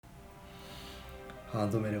हाँ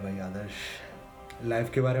तो मेरे भाई आदर्श, लाइफ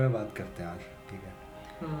के बारे में बात करते हैं आज, ठीक है।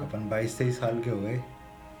 अपन 22-23 साल के हो गए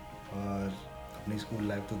और अपनी स्कूल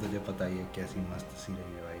लाइफ तो तुझे पता ही है कैसी मस्त सी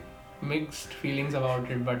रही है भाई। Mixed feelings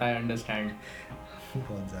about it, but I understand.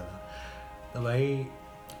 बहुत ज़्यादा। तो भाई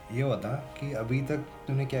ये बता कि अभी तक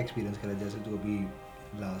तूने क्या एक्सपीरियंस करा, जैसे तू अभी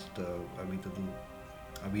अभी तो तू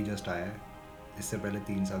अभी जस्ट आया है, इससे पहले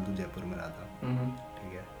 3 साल तू जयपुर में रहा था,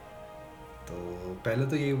 ठीक है। तो पहले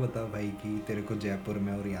तो ये बता भाई कि तेरे को जयपुर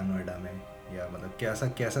में और यहाँ नोएडा में, या मतलब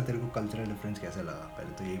कैसा तेरे को कल्चरल डिफरेंस कैसा लगा,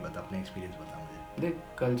 पहले तो यही बता, अपने एक्सपीरियंस बता मुझे। देख,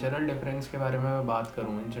 कल्चरल डिफरेंस के बारे में मैं बात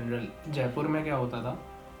करूँ इन जनरल, जयपुर में क्या होता था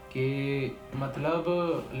कि मतलब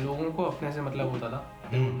लोगों को अपने से मतलब होता था,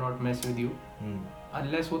 they would not mess with you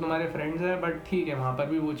unless वो तुम्हारे फ्रेंड्स हैं, बट ठीक है, वहाँ पर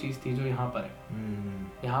भी वो चीज़ थी जो यहाँ पर है।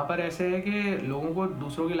 यहाँ पर ऐसे है कि लोगों को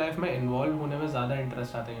दूसरों की लाइफ में इन्वॉल्व होने में ज़्यादा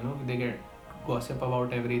इंटरेस्ट आता है, you know, they get gossip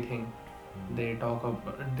about everything, they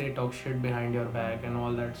talk shit behind your back and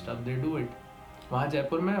all that stuff, they do it. वहाँ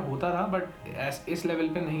जयपुर में होता था, बट इस लेवल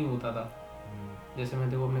पे नहीं होता था। जैसे मैं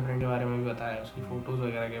देखो अपने फ्रेंड के बारे में भी बताया, उसकी फोटोज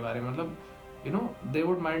वगैरह के बारे में, मतलब you know they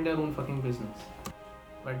would mind their own fucking business.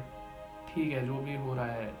 But ठीक है, जो भी हो रहा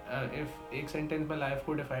है, इफ एक सेंटेंस में लाइफ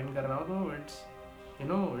को डिफाइन कर रहा हो तो it's you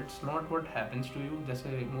know it's not what happens to you,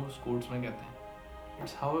 जैसे मोस्ट कोट्स में कहते हैं,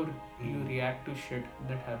 it's how you react to shit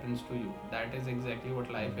that happens to you, that is exactly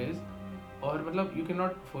what life is. और मतलब यू कैन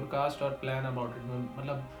नॉट फोरकास्ट और plan about it.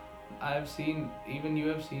 मतलब I have seen, even you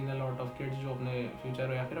have seen a lot of kids जो अपने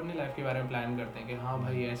future या फिर अपनी life के बारे में प्लान करते हैं कि हाँ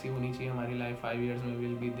भाई ऐसी होनी चाहिए हमारी लाइफ, 5 years में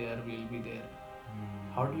will be there.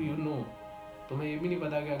 How do you know? तुम्हें ये भी नहीं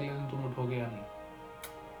पता कि अगले दिन तुम उठोगे या नहीं।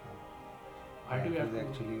 It is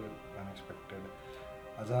actually unexpected.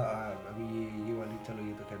 अच्छा अभी ये वाली, चलो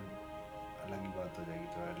ये तो खैर अलग ही बात हो जाएगी,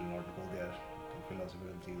 तो I will not go there, तो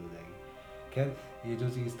फिलोसफिकल चीज़ हो जाएगी। खैर ये जो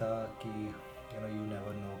चीज़ था कि यू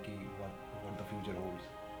नेवर नो कि व्हाट द फ्यूचर होल्ड्स,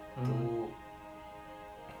 तो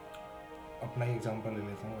अपना ही एग्जांपल ले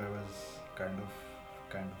लेता हूँ। I was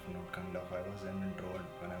I was an introvert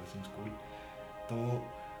when I was in school, तो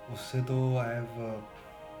उससे तो आई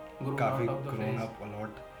हैव काफ़ी grown up a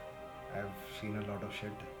lot, I have seen a lot of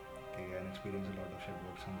shit, ठीक है, and experience a lot of shit,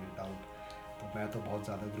 work some it out. तो मैं तो बहुत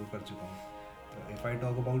ज़्यादा ग्रो कर चुका हूँ। तो if I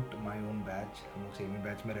talk about my own batch, हम लोग सेम ही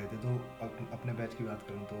बैच में रहते, तो अपने बैच की बात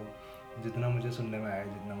करूँ तो जितना मुझे सुनने में आया,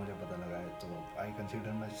 जितना मुझे पता लगा है, तो आई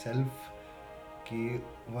कंसिडर माई सेल्फ कि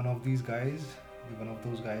वन ऑफ दोज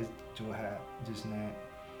गाइज जो है जिसने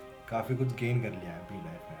काफ़ी कुछ गेन कर लिया है अपनी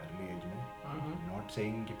लाइफ में अर्ली एज में। नॉट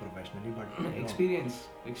सेइंग कि professionally, but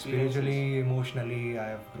experientially, emotionally I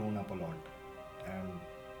have grown up a lot, and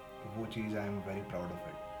वो चीज़ I am very proud of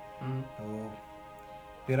it. तो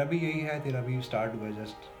तेरा भी यही है, तेरा भी स्टार्ट हुआ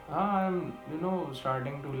जस्ट? हाँ, I am you know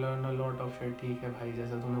starting to learn a lot of shit. ठीक है भाई,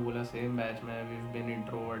 जैसा तूने बोला सेम बैच में वी हैव बीन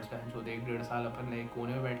इंट्रोवर्ट्स, जो 1-1.5 साल अपन ने एक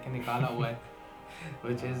कोने में बैठ के निकाला हुआ है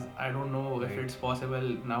which is I don't know if it's possible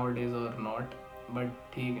nowadays or not, but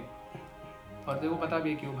ठीक है। और देखो पता भी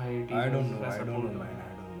है क्यों भाई, I don't know man, I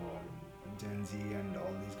don't know Gen Z and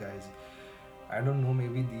all these guys, I don't know,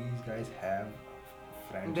 maybe these guys have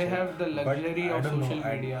friendship, they have the luxury of social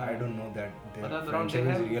media. I don't know that their friendship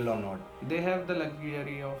is real or not. They have the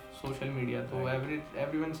luxury of social media, so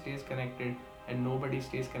everyone stays connected and nobody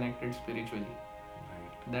stays connected spiritually.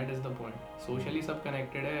 That is the point. Socially सब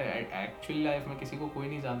connected है, actually life में किसी को कोई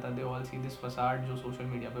नहीं जानता, they all see this facade जो social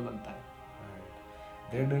media पे बनता है।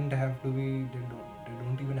 They don't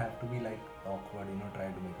even have to be like awkward, try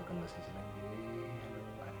to make a conversation like hey, hello,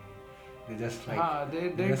 hi. They just like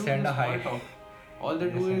they just send a hi talk. All they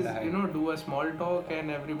do is do a small talk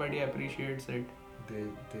and everybody appreciates it.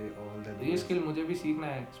 ये skill मुझे भी सीखना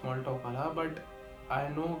है small talk वाला, but I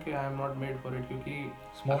know कि I am not made for it, क्योंकि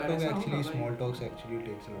small talks actually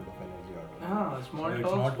takes a lot of energy out of it. हाँ, small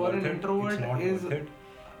talks for an introvert is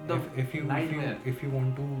the nightmare. If you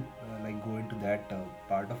want to like go into that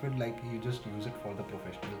part of it, like you just use it for the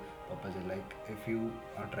professional purpose. Like if you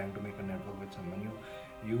are trying to make a network with someone,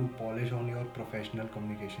 you polish on your professional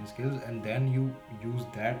communication skills, and then you use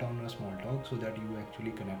that on a small talk so that you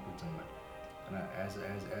actually connect with someone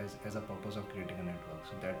as a purpose of creating a network.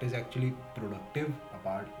 So that is actually productive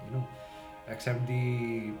apart, except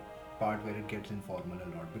the part where it gets informal a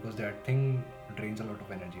lot, because that thing drains a lot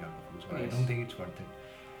of energy out of you. So yes. I don't think it's worth it.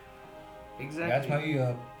 Exactly. That's my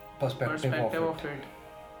perspective of it.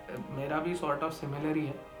 मेरा भी sort of similar ही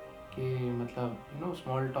है कि मतलब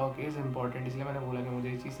small talk is important, इसलिए मैंने बोला कि मुझे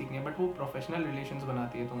ये चीज़ सीखनी है, but वो professional relations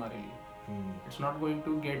बनाती है तुम्हारे लिए. It's not going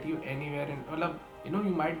to get you anywhere in, मतलब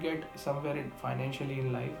you might get somewhere financially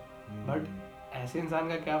in life, but ऐसे इंसान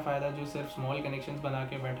का क्या फ़ायदा जो सिर्फ small connections बना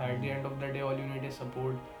के बैठा है. At the end of the day all you need is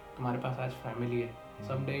support. तुम्हारे पास आज फैमिली है,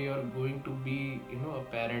 someday you're going to be a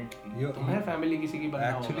parent. तुम्हें family किसी की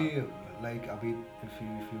बनना होगा. Actually, like अभी if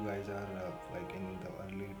you guys are like in the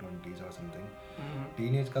early 20s or something,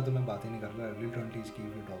 teenage का तो मैं बात ही नहीं कर रहा, early 20s की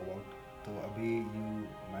if you talk about, तो अभी you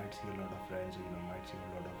might see a lot of friends, might see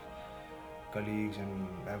a lot of colleagues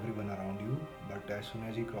and everyone around you, but as soon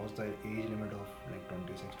as you cross the age limit of like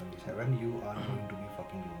 26, 27, you are going to be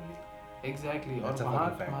fucking lonely. Exactly. और वहाँ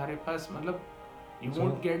हमारे पास मतलब you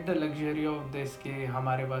won't get the luxury of this कि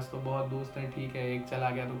हमारे पास तो बहुत दोस्त हैं, ठीक है, एक चला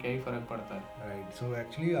गया तो क्या ही फर्क पड़ता है. Right. So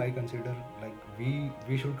actually I consider like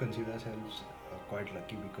we should consider ourselves quite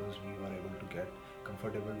lucky because we were able to get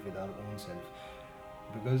comfortable with our own self.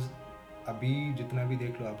 Because अभी जितना भी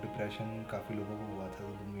देख लो आप, डिप्रेशन काफ़ी लोगों को हुआ था,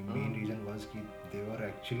 तो मेन रीज़न वाज कि they were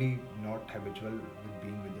actually not habitual with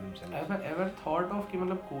being with themselves. Ever thought of कि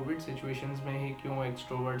मतलब कोविड सिचुएशंस में ही क्यों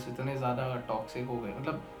एक्सट्रोवर्ट्स इतने ज़्यादा टॉक्सिक हो गए.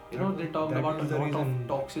 मतलब they talked about a lot of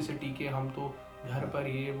toxicity के हम तो घर पर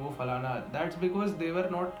ये वो फलाना. That's because they were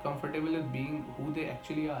not comfortable with being who they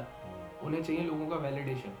actually are. उन्हें चाहिए लोगों का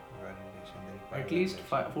validation. At least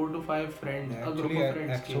 4 to 5 friends, a group of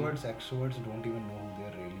friends. Extroverts don't even know who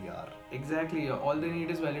they really are. Exactly. All they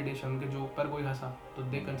need is validation. उनके joke पर कोई हंसा तो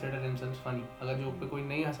they consider themselves funny. अगर जोक पे कोई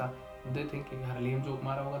नहीं हंसा, they think कि यार lame जोक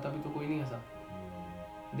मारा होगा तभी तो कोई नहीं हंसा.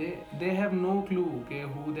 They have no clue कि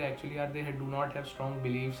who they actually are. They do not have strong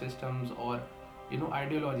belief systems or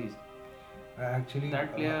ideologies. Actually,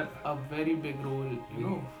 that play a very big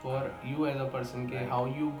role for you as a person कि how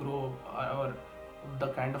you grow or the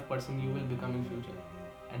kind of person you will become in future.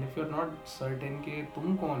 And if you're not certain कि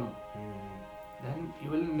तुम कौन हो, then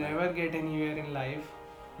you will never get anywhere in life.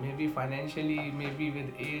 Maybe financially, maybe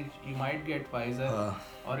with age you might get wiser.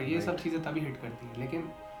 और ये सब चीज़ें तभी hit करती हैं. लेकिन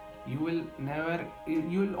you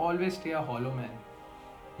will always stay a hollow man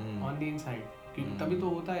on the inside. क्योंकि तभी तो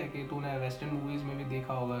होता है कि तूने वेस्टर्न मूवीज में भी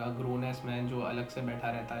देखा होगा ग्रोन एस मैन जो अलग से बैठा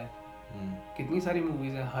रहता है. कितनी सारी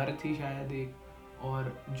मूवीज है, हर थी शायद एक,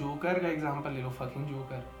 और जोकर का एग्जांपल ले लो, fucking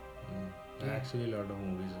joker. Actually a lot of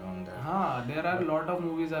movies around that. हाँ, there are lot of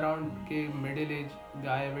movies around के middle age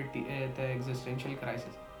guy with the existential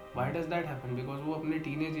crisis. Why does that happen? Because वो अपने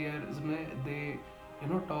teenage years में they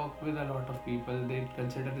talk with a lot of people, they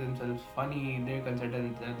consider themselves funny, they consider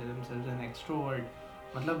themselves an extrovert.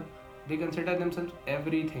 मतलब they consider themselves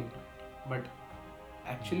everything, but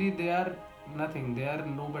actually they are nothing, they are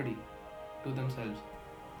nobody to themselves.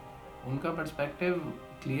 उनका perspective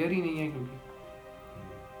clear ही नहीं है क्योंकि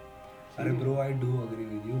अरे bro I do agree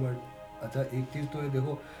with you, but अच्छा एक चीज़ तो है,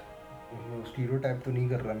 देखो स्टीरियोटाइप तो नहीं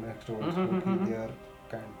कर रहा मैं एक्सट्रोवर्ट्स को,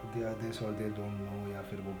 दे आर दिस और दे डोंट नो, या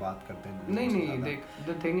फिर वो बात करते हैं. नहीं देख,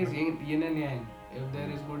 the thing is yin and yang. If there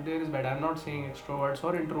is good, there is bad. I'm not saying extroverts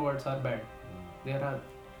or introverts are bad. There are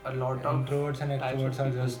a lot of introverts and extroverts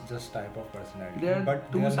are just type of personality. They are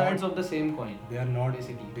two sides of the same coin. They are not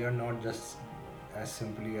basically. They are not just as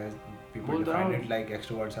simply as people define it. Like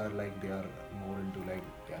extroverts are like they are more into like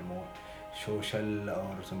they are more social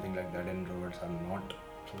or something like that. Introverts are not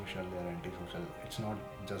social, they are antisocial. It's not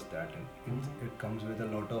just that, and it comes with a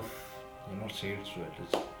lot of shades to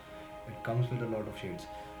it. It comes with a lot of shades.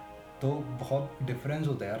 तो बहुत difference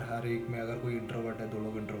होता है यार हर एक में. अगर कोई introvert है, दो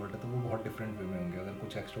लोग इंट्रोवर्ट है, तो वो बहुत डिफरेंट वे में होंगे. अगर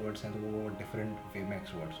कुछ एक्सट्रोवर्ट्स हैं तो वो डिफरेंट वे में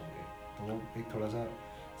एक्सट्रोवर्ट्स होंगे. तो वो एक थोड़ा सा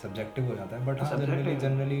सब्जेक्टिव हो जाता है. बट हाँ,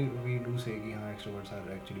 जनरली वी डू से कि हाँ extroverts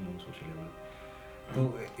are actually more sociable. तो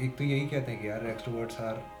एक तो यही कहते हैं कि यार extroverts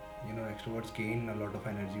are extroverts gain a lot of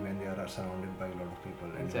energy when they are surrounded by a lot of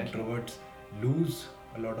people, and introverts lose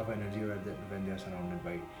a lot of energy when they are surrounded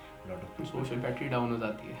by a lot of people. Social battery down हो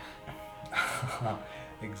जाती है.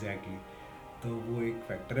 Exactly. तो वो एक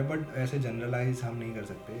factor है, but ऐसे generalise हम नहीं कर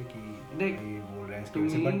सकते कि ये बोल रहे हैं इसकी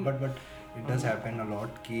वजह से. But it does happen a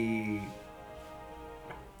lot कि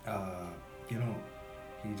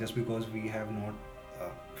just because we have not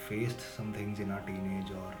faced some things in our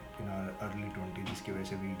teenage or in our early 20s, जिसकी वजह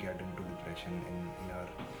से we get into depression in our,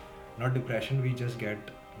 not depression, we just get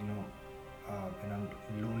in a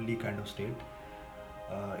lonely kind of state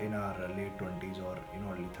in our late 20s or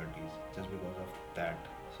early 30s just because of that.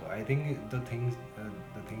 So I think the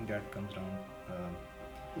thing that comes down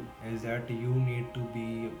is that you need to be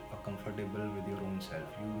comfortable with your own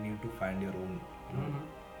self. You need to find your own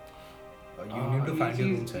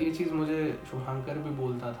ये चीज़ मुझे शुभांकर भी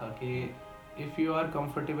बोलता था कि if you are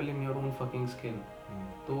comfortable in your own fucking skin,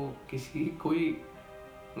 तो कोई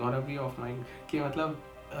गौरव of mind कि मतलब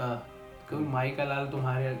कोई माई का लाल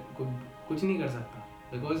तुम्हारे कुछ नहीं कर सकता.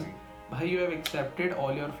 बिकॉज भाई you have accepted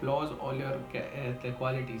all your flaws, all your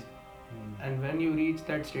qualities, and when you reach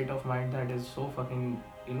that state of mind that is so fucking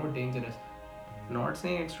dangerous, Not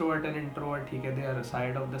saying extrovert and introvert, ठीक है, they are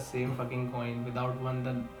side of the same fucking coin. Without one,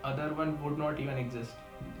 the other one would not even exist.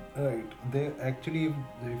 Right. They actually,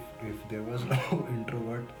 if there was no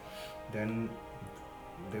introvert, then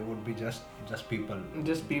there would be just people.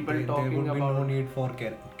 Just people There talking would be about. no need for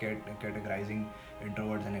categorizing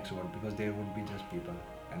introverts and extroverts, because there would be just people,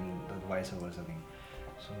 and the vice versa thing.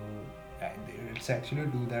 So it's actually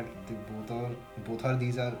do that. They both are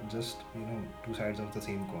these are just two sides of the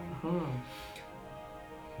same coin.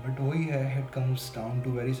 But वही है, it comes down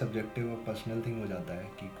to very subjective और personal thing हो जाता है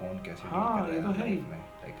कि कौन कैसे deal कर रहा है लाइफ में.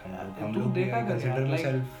 लाइक हम लोग भी I consider my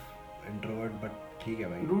self introvert, but ठीक है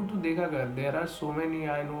भाई. डूड, तू देखा कर, there are so many,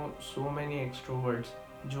 I know so many extroverts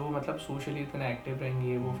जो मतलब सोशली इतना एक्टिव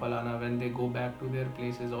रहेंगे, वो फलाना, when they go back to their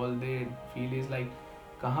places all they feel is like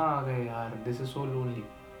कहाँ आ गए यार, दिस इज सो लोनली.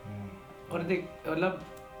 और देख मतलब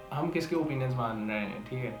हम किसके ओपिनियंस मान रहे हैं,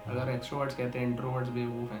 ठीक है, अगर एक्सट्रोवर्ट्स कहते हैं इंट्रोवर्ट्स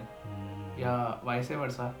बेवकूफ हैं या वाइस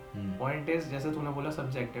वर्सा, पॉइंट इज जैसे तूने बोला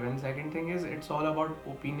subjective, and second thing is it's all about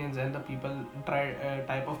opinions and the people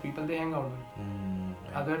type of people they hang out with.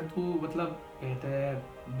 अगर तू मतलब कहते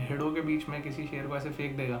हैं भेड़ों के बीच में किसी शेर को ऐसे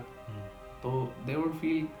फेंक देगा तो they would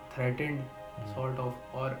feel threatened sort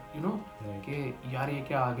of, और यू नो कि यार ये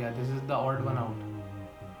क्या आ गया, this is the odd one out.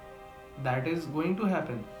 That is going to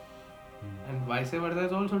happen and vice versa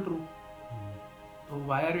is also true. तो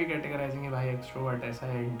why are we categorizing भाई एक्सट्रोवर्ट ऐसा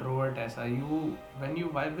है, इंट्रोवर्ट ऐसा. you when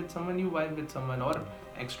you vibe with someone और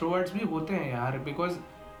एक्सट्रोवर्ट्स भी होते हैं यार, because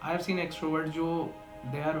I have seen extroverts जो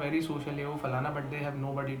they are very social है वो फलाना, but they have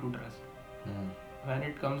nobody to trust. when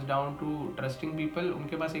it comes down to trusting people,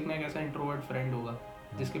 उनके पास एक ना एक ऐसा इंट्रोवर्ट फ्रेंड होगा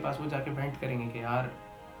जिसके पास वो जाके वेंट करेंगे कि यार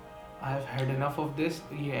I have had enough of this,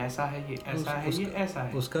 ये ऐसा है, ये ऐसा है, ये ऐसा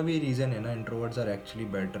है. उसका भी रीजन है ना, introverts are actually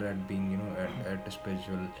better at being at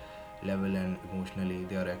spiritual level and emotionally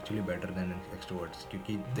they are actually better than extroverts,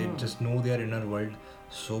 क्योंकि they just know their inner world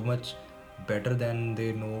so much better than they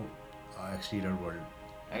know exterior world.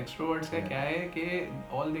 Extroverts का क्या है कि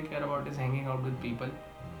all they care about is hanging out with people.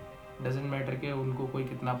 doesn't matter कि उनको कोई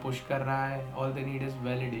कितना push कर रहा है, all they need is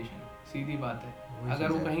validation. सीधी बात है.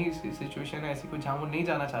 अगर वो कहीं सिचुएशन है ऐसी कोई जहाँ वो नहीं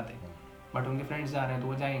जाना चाहते बट उनके फ्रेंड्स जा रहे हैं तो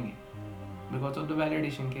वो जाएंगे बिकॉज ऑफ द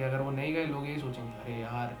वैलिडेशन. कि अगर वो नहीं गए लोग यही सोचेंगे अरे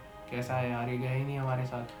यार कैसा है यार, ये गया ही नहीं हमारे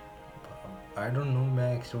साथ. I don't know,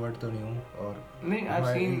 मैं एक्सट्रोवर्ट तो नहीं हूँ और नहीं,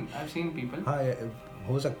 I've seen people. हाँ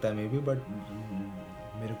हो सकता है मे बी, बट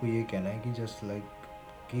मेरे को ये कहना है कि जस्ट लाइक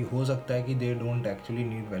कि हो सकता है कि they don't actually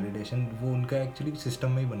need validation. वो उनका एक्चुअली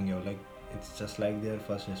सिस्टम में ही बन गया हो, like it's just like there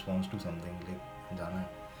first response to something, like जाना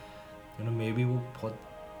है मे बी वो बहुत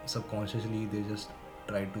subconsciously they just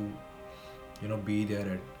try to be there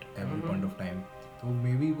at every point of time. तो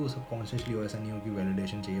मे बी वो सबकॉन्शियसली हो, ऐसा नहीं हो कि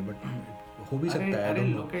वैलिडेशन चाहिए, बट हो भी सकता है. अरे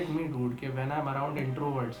look at me dude, कि when I'm around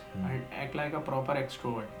introverts I act like a proper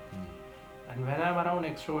extrovert, and when I'm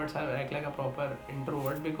around extroverts I act like a proper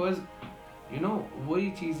introvert, because वही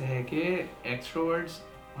चीज़ है कि extroverts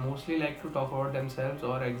mostly like to talk about themselves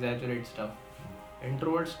or exaggerate stuff.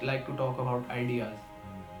 Introverts like to talk about ideas.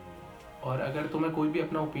 और अगर तुम्हें कोई भी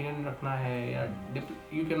अपना opinion रखना है या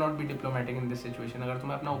you can not be diplomatic in this situation, अगर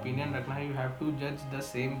तुम्हें अपना ओपिनियन रखना है यू हैव टू जज the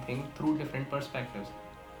same thing through different perspectives.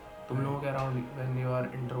 तुम लोगों के around when you are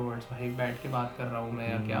introverts, भाई बैठ के बात कर रहा हूँ मैं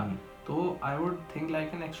या क्या, तो I would think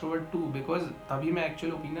like an extrovert to, because तभी मैं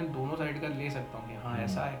एक्चुअल ओपिनियन दोनों साइड का ले सकता हूँ कि हाँ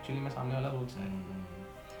ऐसा एक्चुअली मैं सामने वाला सोचता है.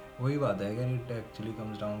 वही बात है कि it actually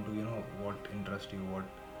comes down to what interest you,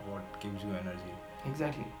 what gives you energy.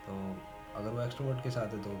 Exactly. तो अगर वो एक्सट्रोवर्ट के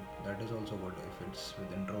साथ है तो that is also good. If it's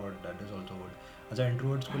with introvert that is also good. अच्छा,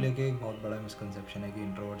 इंट्रोवर्ट्स को लेके एक बहुत बड़ा मिसकंसेप्शन है कि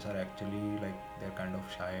introverts are actually like they are kind of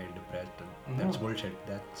shy, depressed. That's bullshit.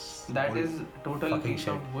 That is total piece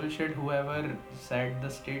of bullshit. Whoever said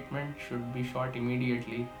the statement should be shot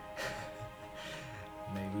immediately.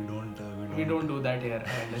 we don't do that here,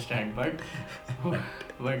 I understand, but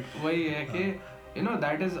वही है कि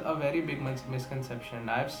that is a very big misconception.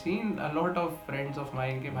 I've seen a lot of friends of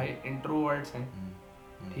mine के भाई introverts हैं,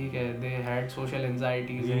 ठीक है, they had social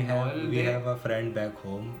anxieties and all. We have a friend back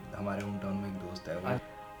home. हमारे hometown में एक दोस्त है.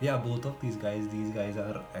 Yeah, both of these guys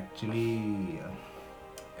are actually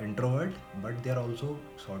introvert, but they are also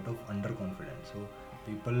sort of underconfident. So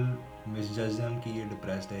people misjudge them कि ये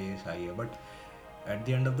depressed है, ये shy है. But at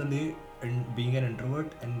the end of the day, being an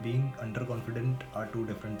introvert and being underconfident are two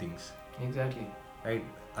different things. Exactly. Right.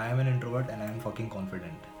 I am an introvert and I am fucking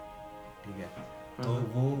confident. ठीक है. तो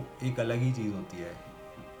वो एक अलग ही चीज़ होती है.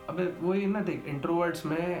 अबे वही ना, देख इंट्रोवर्ट्स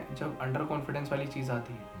में जब अंडर कॉन्फिडेंस वाली चीज़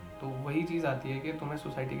आती है तो वही चीज़ आती है कि तुम्हें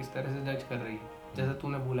सोसाइटी किस तरह से जज कर रही है. जैसे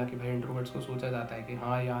तूने बोला कि भाई इंट्रोवर्ट्स को सोचा जाता है कि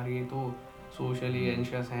हाँ यार ये तो socially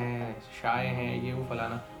anxious हैं, shy हैं, ये वो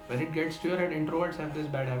फलाना. When it gets to your head, introverts have this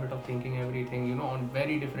bad habit of thinking everything, you know, on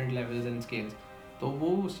very different levels and scales. तो वो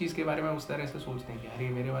उस चीज़ के बारे में उस तरह से सोचते हैं कि अरे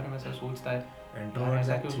मेरे बारे में ऐसा सोचता है,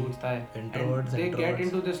 ऐसा क्यों सोचता है, and they get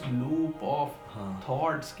into this loop of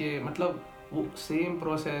thoughts के मतलब वो same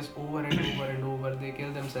process over and over and over, they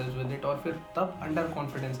kill themselves with it, और फिर तब अंडर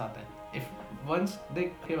कॉन्फिडेंस आता है. इफ वंस दे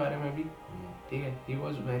के बारे में भी ठीक है, he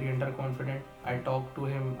was very under confident. I talk to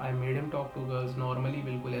him, I made him talk to girls normally,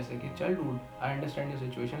 बिल्कुल ऐसे कि चल dude I understand your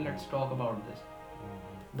situation, let's talk about this.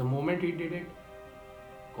 The moment he did it,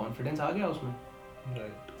 confidence आ गया उसमें.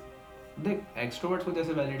 Right. देख, extroverts को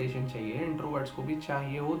जैसे वैलिडेशन चाहिए, इंट्रोवर्ट्स को भी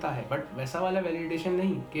चाहिए होता है, बट वैसा वाला वैलिडेशन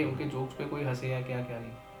नहीं कि उनके जोक्स पे कोई हंसे या क्या क्या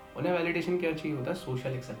नहीं. उन्हें वैलिडेशन क्या चाहिए होता है?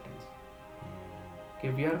 सोशल एक्सेप्टेंस, कि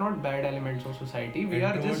we are not bad elements of society, we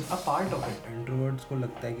are just a part of it. Introverts को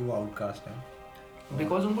लगता है कि वो आउटकास्ट है,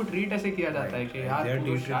 बिकॉज उनको ट्रीट ऐसे किया जाता है कि यार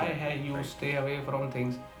तू शाय है, you stay away from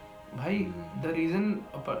things. भाई the reason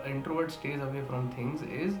introvert stays away from things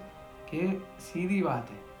is कि सीधी बात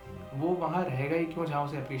है, वो वहाँ रहेगा ही क्यों जहाँ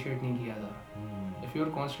उसे अप्रिशिएट नहीं किया जा रहा. If you are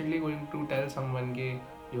constantly going to tell someone के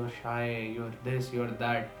you are shy, you are this, you are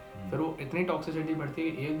that, फिर वो इतनी टॉक्सिसिटी बढ़ती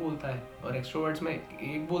है कि एक बोलता है, और एक्सट्रोवर्ट्स में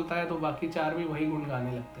एक बोलता है तो बाकी चार भी वही गुण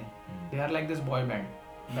गाने लगते हैं. They are like this boy band,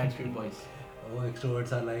 Backstreet Boys. Oh,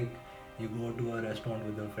 extroverts are like you go to a restaurant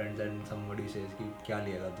with your friends and somebody says कि क्या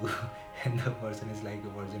लिएगा तू and the person is like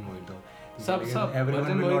a virgin mojito. सब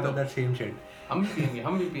everyone will order that same shit.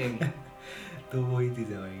 हम भी पिएंगे. तो वही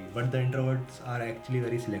चीज़ है भाई. But the introverts are actually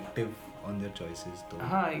very selective on their choices. तो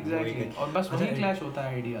हाँ exactly, और बस वही क्लैश होता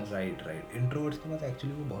है आइडियाज. राइट. इंट्रोवर्ट्स के पास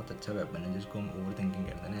एक्चुअली वो बहुत अच्छा वेपन है जिसको हम ओवर थिंकिंग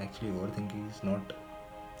कहते हैं. Actually over thinking is not,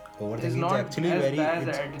 overthinking is actually very,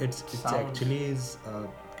 it's actually is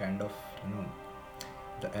kind of, you know,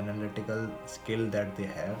 the analytical skill that they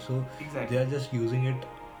have, so exactly. they are just using it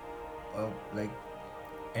like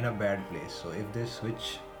in a bad place. So if they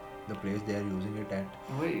switch the place they are using it at,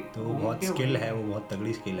 तो बहुत skill है, वो बहुत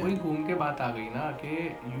तगड़ी skill है. वही घूम के बात आ गई ना कि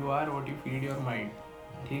you are what you feed your mind.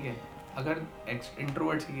 ठीक है, अगर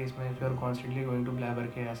इंट्रोवर्ट्स के केस में if you are constantly going to blabber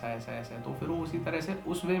के ऐसा ऐसा ऐसा, तो फिर वो उसी तरह से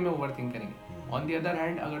उस वे में ओवर थिंक करेंगे. ऑन दी अदर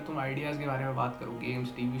हैंड अगर तुम आइडियाज़ के बारे में बात करो,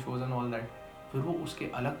 games, TV shows and all that, फिर वो उसके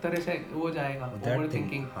अलग तरह से वो जाएगा ओवर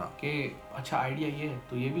थिंकिंग कि अच्छा आइडिया ये है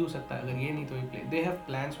तो ये भी हो सकता है, अगर ये नहीं तो ये play. They have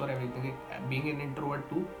plans for everything. Being an introvert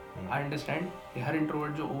too, I understand कि हर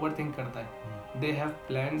इंट्रोवर्ट जो ओवर थिंक करता है, दे हैव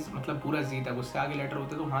प्लान्स, मतलब पूरा जी तक, उससे आगे लेटर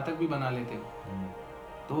होते तो वहाँ तक भी बना लेते हो.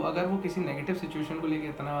 तो अगर वो किसी नेगेटिव सिचुएशन को लेके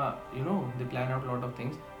इतना you know they plan out lot of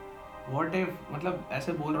things, what if, मतलब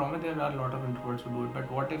ऐसे बोल रहा हूँ मैं, there are lot of introverts who do it,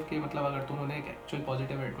 but what if के मतलब अगर तुम उन्हें एक एक्चुअल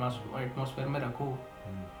पॉजिटिव एटमॉस्फेयर में रखो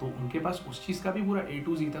तो उनके पास उस चीज़ का भी पूरा A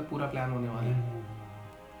to Z तक पूरा प्लान होने वाला है.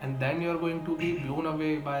 And then you are going to be blown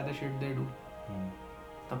away by the shit they do.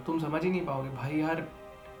 तब तुम समझ ही नहीं पाओगे भाई यार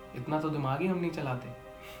इतना तो दिमाग ही हम नहीं चलाते.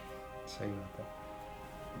 सही बात है.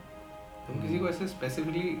 तुम किसी को ऐसे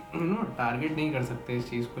स्पेसिफिकली नो टारगेट नहीं कर सकते इस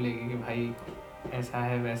चीज़ को लेके कि भाई ऐसा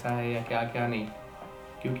है वैसा है या क्या क्या नहीं,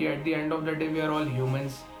 क्योंकि at the end of the day we are all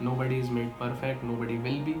humans, nobody is made perfect, nobody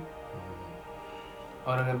will be.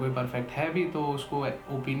 और अगर कोई परफेक्ट है भी तो उसको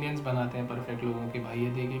ओपिनियंस बनाते हैं परफेक्ट लोगों के, भाई ये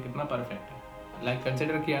देखिए कितना परफेक्ट है. लाइक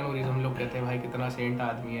कंसिडर किया नो रीज, हम लोग कहते हैं भाई कितना सेंट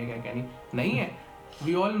आदमी है, क्या क्या नहीं है.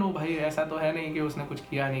 वी ऑल नो भाई ऐसा तो है नहीं कि उसने कुछ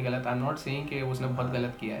किया नहीं गलत. आई एम नॉट सेइंग कि उसने बहुत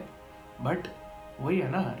गलत किया है, बट वही है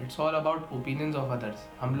ना, it's all about opinions of others.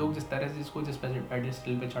 हम लोग जिस तरह से जिसको जिस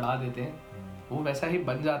पेडेस्टल पे चढ़ा देते हैं वो वैसा ही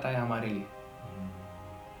बन जाता है हमारे लिए.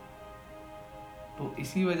 तो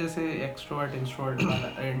इसी वजह से एक्सट्रोवर्ट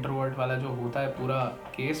इंट्रोवर्ट वाला जो होता है पूरा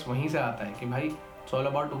केस वहीं से आता है कि भाई इट्स ऑल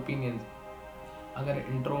अबाउट ओपिनियंस. अगर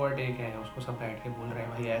इंट्रोवर्ट एक है उसको सब बैठ के बोल रहे हैं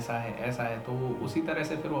भाई ऐसा है तो वो उसी तरह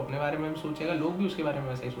से फिर वो अपने बारे में भी सोचेगा, लोग भी उसके बारे में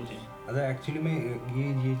वैसे ही सोचेंगे. अगर एक्चुअली में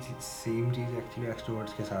ये सेम चीज़ एक्चुअली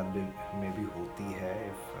एक्सट्रोवर्ट्स के साथ में भी होती है.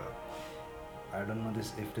 If I don't know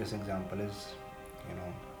this, if this example is you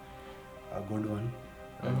know a good one,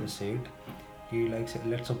 I just said कि लाइक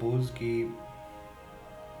लेट्स सपोज कि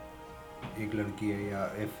एक लड़की है या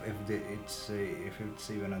if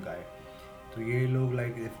it's even a guy, तो ये लोग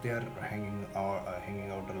like if they are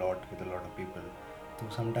hanging out a lot with a lot of people, तो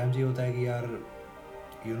समटाइम्स ये होता है कि यार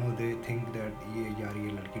you know they think that ये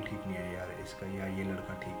लड़की ठीक नहीं है यार इसका, या ये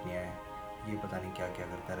लड़का ठीक नहीं है, ये पता नहीं क्या क्या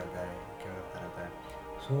करता रहता है.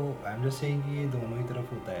 So I am just saying कि ये दोनों ही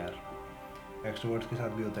तरफ होता है यार. एक्सट्रोवर्ट्स के साथ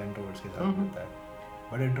भी होता है, इंट्रोवर्ट्स के साथ भी होता है.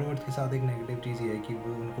 बट इंट्रोवर्ट्स के साथ एक नेगेटिव चीज़ ये है कि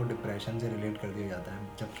वो उनको डिप्रेशन से रिलेट कर दिया जाता है,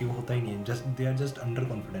 जबकि वो होता ही नहीं है. Just they are just under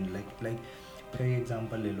confident. Like कई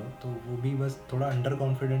एग्जांपल ले लो तो वो भी बस थोड़ा अंडर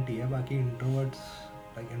कॉन्फिडेंट ही है. बाकी इंट्रोवर्ट्स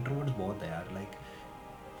बहुत है यार.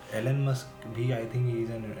 लाइक एलन मस्क भी I think he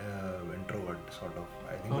is an introvert. sort of.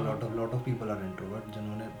 I think a lot of people are introvert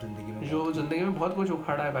जिन्होंने जिंदगी में बहुत कुछ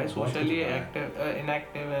उखाड़ा है भाई, socially active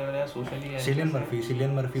inactive है या socially anxious.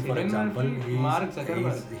 Cillian Murphy for example,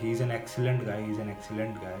 he's an excellent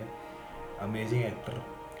guy, amazing actor,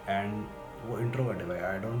 and वो इंट्रोवर्ट है भाई.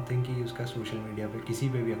 आई डोंट थिंक कि उसका सोशल मीडिया पे किसी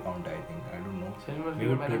पे भी अकाउंट है. I think, I don't know,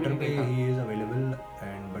 मेरे ट्विटर पे ही is available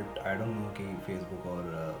and but I don't know कि फेसबुक और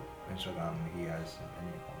इंस्टाग्राम में ही has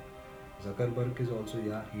any account. Zuckerberg is also,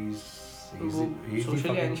 या ही इज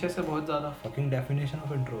सोशली एंशियस है बहुत ज़्यादा. Fucking definition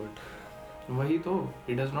of introvert. वही तो,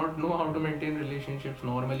 he does not know how to maintain relationships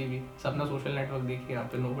normally भी. सबने सोशल नेटवर्क देखी यहाँ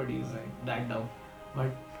पे, nobody is that down.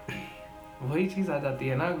 But वही चीज़ आ जाती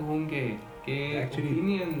है ना घूम के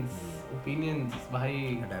opinions भाई.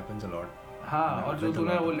 It happens a lot. हाँ, और जो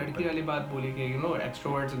तूने वो लड़की वाली बात बोली कि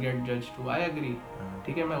extroverts get judged too, I agree.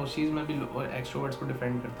 ठीक है, मैं उस चीज़ में भी extroverts को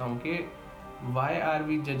डिफेंड करता हूँ कि why are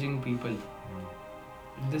we judging people?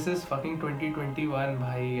 This is fucking 2021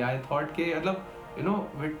 भाई. I thought कि मतलब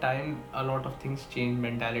with time a lot of things change,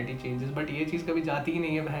 mentality changes, but ये चीज़ कभी जाती ही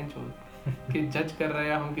नहीं है बहनचोद कि जज कर रहे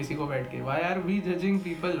हैं हम किसी को बैठ के. Why are we judging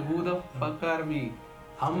people? Who the fuck are we?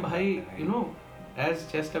 हम भाई as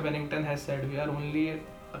Chester Bennington has said, we are only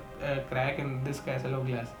a crack in this castle of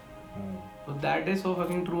glass. So that is so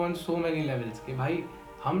fucking true on so many levels कि भाई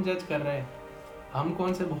हम जज कर रहे हैं, हम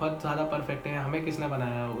कौन से बहुत ज़्यादा परफेक्ट हैं, हमें किसने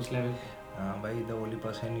बनाया उस लेवल पे. हाँ भाई, the only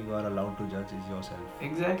person you are allowed to judge is yourself.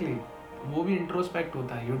 Exactly. वो भी इंट्रोस्पेक्ट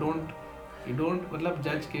होता है. You don't मतलब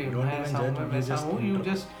जज के मैं ऐसा हूँ, मैं वैसा हूँ. You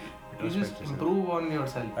just improve on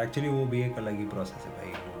yourself. Actually वो भी एक अलग ही प्रोसेस है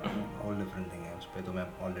भाई. All different thing है. उस पे तो मैं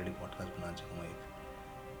ऑलरेडी पॉडकास्ट बना चुका हूँ एक,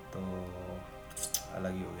 तो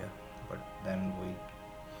अलग ही हो गया. बट देन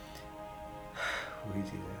वही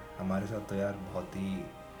चीज़ है. हमारे साथ तो यार बहुत ही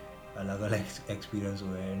अलग अलग एक्सपीरियंस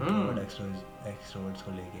हुए हैं इंट्रोवर्ट एक्सट्रोवर्ट्स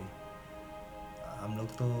को लेके. हम लोग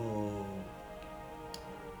तो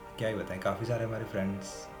क्या ही बताएं, काफ़ी सारे हमारे फ्रेंड्स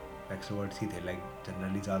एक्सट्रोवर्ट्स ही थे. लाइक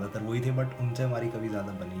जनरली ज़्यादातर वही थे, बट उनसे हमारी कभी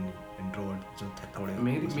ज़्यादा बनी नहीं. इंट्रोवर्ट जो थे थोड़े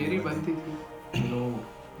मेरी बनती थी.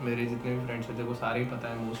 मेरे जितने भी फ्रेंड्स थे वो सारे ही पता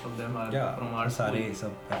है, most of them are from our सारे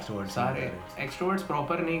सब एक्सट्रोवर्ट्स. सारे एक्सट्रोवर्ट्स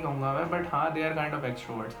प्रॉपर नहीं कहूँगा मैं, बट हाँ they are kind of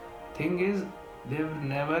extroverts. Thing is they have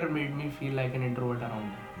never made me feel like an introvert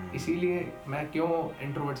around. इसीलिए मैं क्यों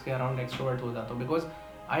इंट्रोवर्ट्स के अराउंड एक्सट्रोवर्ट हो जाता हूँ, बिकॉज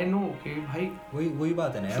आई नो कि भाई वही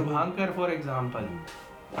बात है ना. Shubhankar for example,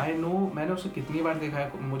 I know मैंने उसे कितनी बार देखा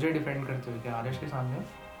है मुझे डिफेंड करते हुए कि आरश के सामने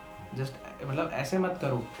जस्ट मतलब ऐसे मत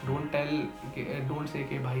करो. डोंट से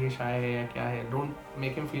कि भाई ये शाय है या क्या है. Don't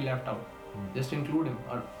make him feel left out, just include him.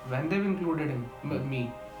 और when they have included him me,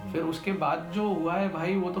 फिर उसके बाद जो हुआ है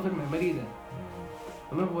भाई वो तो फिर मेमोरीज है.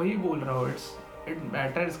 तो मैं वही बोल रहा हूँ, इट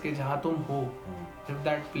मैटर्स कि जहाँ तुम हो, if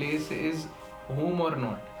that place is home और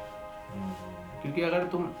नॉट. क्योंकि अगर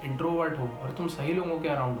तुम इंट्रोवर्ट हो और तुम सही लोगों के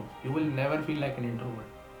अराउंड हो, you will never feel like an introvert.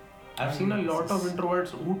 I've seen a lot of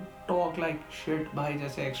introverts who talk like shit भाई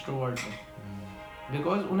जैसे extroverts हैं.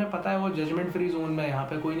 Because उन्हें पता है वो judgment free zone में, यहाँ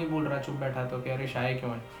पे कोई नहीं बोल रहा चुप बैठा तो कि अरे शाय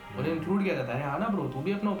क्यों है. उन्हें include किया जाता है, हाँ ना ब्रो तू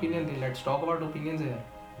भी अपना opinion they, let's talk about opinions here.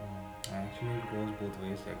 Actually it goes both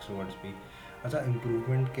ways. Extroverts भी अच्छा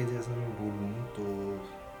improvement के जैसा मैं बोलूँ तो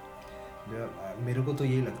मेरे को तो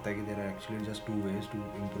ये लगता है कि there are actually just two ways to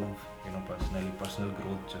improve personal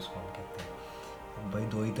growth जिसको हम कहते हैं. भाई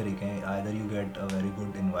दो ही तरीके हैं. Either you get a very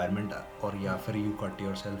good environment और या फिर you cut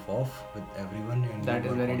yourself of with everyone and that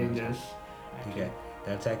is very dangerous. ठीक है,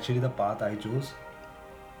 that's actually the path I choose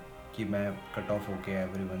कि मैं कट ऑफ होके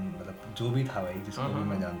एवरीवन मतलब जो भी था भाई जिसको भी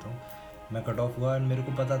मैं जानता हूँ, मैं कट ऑफ हुआ. एंड मेरे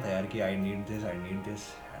को पता था यार कि आई नीड दिस.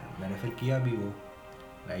 मैंने फिर किया भी वो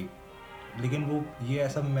लाइक. लेकिन वो ये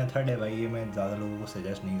ऐसा मेथड है भाई, ये मैं ज़्यादा लोगों को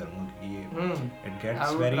सजेस्ट नहीं करूँगा क्योंकि ये it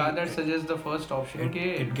gets very rather suggest the first option कि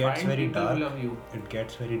it gets very dark. love you. It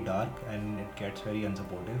gets very dark and it gets very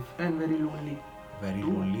unsupportive and very lonely.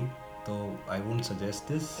 lonely. तो I won't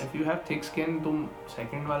suggest this. If you have thick skin तुम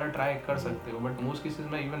second वाला try कर सकते हो, but most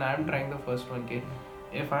cases में even I am trying the first one कि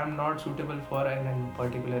if I am not suitable for a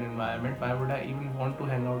particular environment, why would I even want to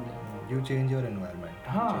hang out there? You change your environment.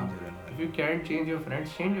 हाँ, if you can't change your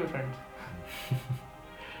friends, change your friends.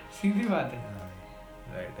 सीधी बात है.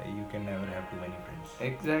 Right, you can never have too many friends.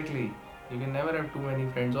 Exactly, you can never have too many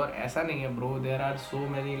friends. और ऐसा नहीं है bro, there are so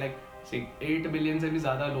many like 8 billion से भी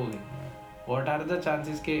ज़्यादा लोग हैं. What are the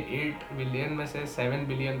chances के 8 billion में से 7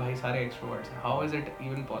 billion भाई सारे extroverts हैं? How is it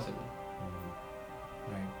even possible?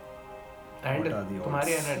 And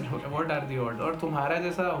तुम्हारी what are the odds? और तुम्हारा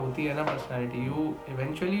जैसा होती है ना personality, you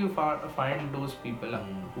eventually you find those people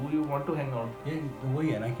who you want to hang out. ये वही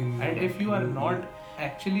है ना कि and if you are not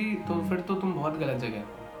actually तो फिर तो तुम बहुत गलत जगह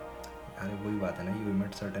हो. अरे वही बात है ना, you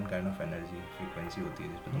emit certain kind of energy, frequency होती है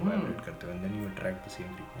जिस पे तुम वाइब्रेट करते हो, and then you attract the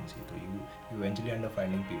same frequency, तो you eventually end up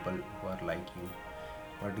finding people who are like you,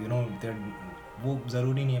 but you know वो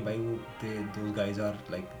ज़रूरी नहीं है भाई, वो those guys are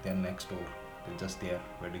like they are next door, they just there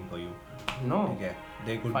waiting for you, no, ठीक है,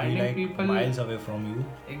 they could be like miles away from you.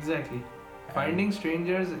 Exactly. Finding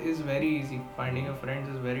strangers is very easy, finding a friends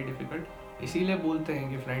is very difficult. इसीलिए बोलते हैं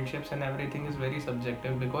कि friendships and everything is very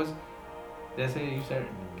subjective, because जैसे you said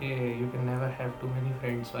कि you can never have to many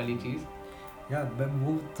friends वाली चीज. या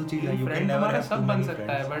वो तो चीज है, यू कैन फ्रेंड नेवर हमारा हैव सब बन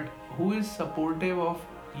सकता है, but who is supportive of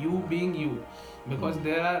you being you, because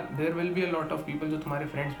there will be a lot of people जो तुम्हारे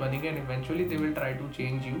फ्रेंड्स बनेंगे and eventually they will try to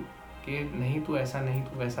change you कि नहीं तू ऐसा नहीं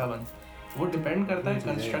तू वैसा बन. वो डिपेंड करता है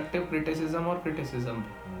कंस्ट्रक्टिव क्रिटिसिज्म और क्रिटिसिज्म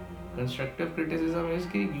पे. कंस्ट्रक्टिव क्रिटिसिज्म इज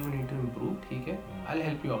कि यू नीड टू इम्प्रूव, ठीक है, I will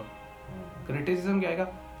help you out. Criticism क्या आएगा,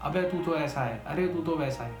 अबे तू तो ऐसा है, अरे तू तो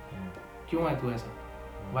वैसा है, क्यों है तू ऐसा,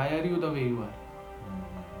 why are you the way you are.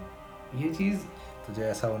 ये चीज तुझे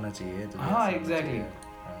ऐसा होना चाहिए, हाँ exactly,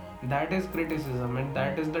 that is criticism and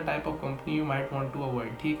that is the type of company you might want to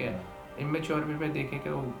avoid. ठीक है, इमेच्योर वे पे देखे कि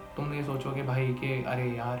तुम ये सोचोगे भाई कि अरे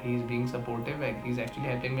यार he is being supportive, he is actually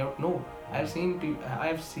helping me out. No, I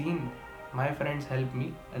have seen my friends help me,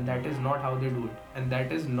 and that is not how they do it, and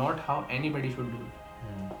that is not how anybody should do it.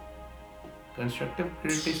 Constructive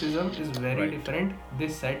criticism is very different. They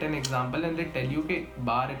set an example and they tell you कि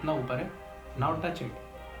बार इतना ऊपर है, now touch it.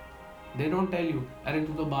 They don't tell you अरे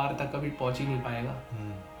तू तो बार तक कभी पहुंच ही नहीं पाएगा.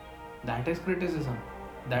 That is criticism.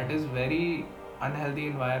 That is very unhealthy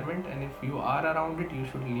environment, and if you are around it, you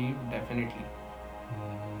should leave definitely.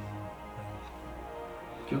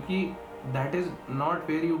 क्योंकि that is not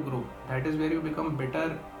where you grow, that is where you become bitter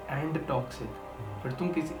and toxic. फिर तुम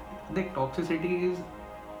किसी देख toxicity is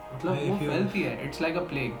मतलब वो फैलती है, it's like a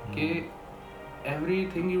plague कि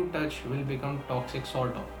everything you touch will become toxic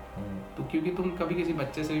sort of. तो क्योंकि तुम कभी किसी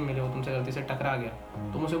बच्चे से भी मिले हो, तुमसे गलती से टकरा गया,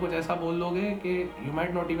 तुम उसे कुछ ऐसा बोल दोगे कि you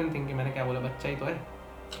might not even think कि मैंने क्या बोला, बच्चा ही तो है.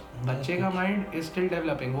 बच्चे का माइंड इज स्टिल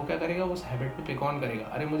डेवलपिंग. वो क्या करेगा, उस हैबिट पे पिक ऑन करेगा,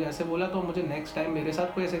 अरे मुझे ऐसे बोला तो मुझे नेक्स्ट टाइम मेरे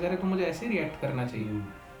साथ कोई ऐसे करे तो मुझे ऐसे रिएक्ट करना चाहिए,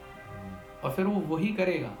 और फिर वो वही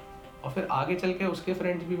करेगा, और फिर आगे चल के उसके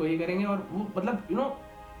फ्रेंड्स भी वही करेंगे, और वो मतलब you know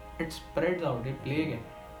it spreads out, ये प्लेग है.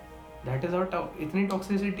 That is out. इतनी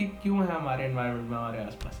टॉक्सिसिटी क्यों है हमारे एनवायरनमेंट में, हमारे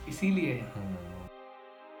आसपास, इसीलिए है.